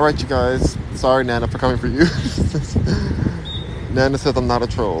 alright you guys, sorry Nana for coming for you. Nana says I'm not a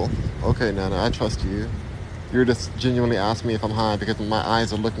troll. Okay Nana, I trust you. You're just genuinely asking me if I'm high because my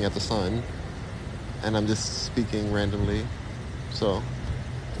eyes are looking at the sun. And I'm just speaking randomly. So,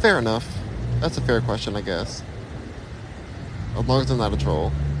 fair enough. That's a fair question, I guess. As long as I'm not a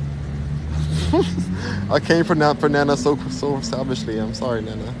troll. I came for Nana so savagely. I'm sorry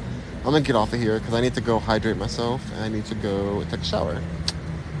Nana. I'm gonna get off of here because I need to go hydrate myself and I need to go take a shower.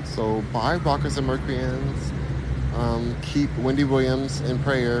 So bye Rockers and Mercuryans. Keep Wendy Williams in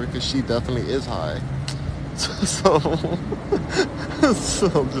prayer because she definitely is high. So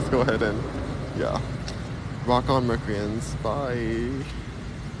just go ahead and yeah. Rock on Mercuryans. Bye.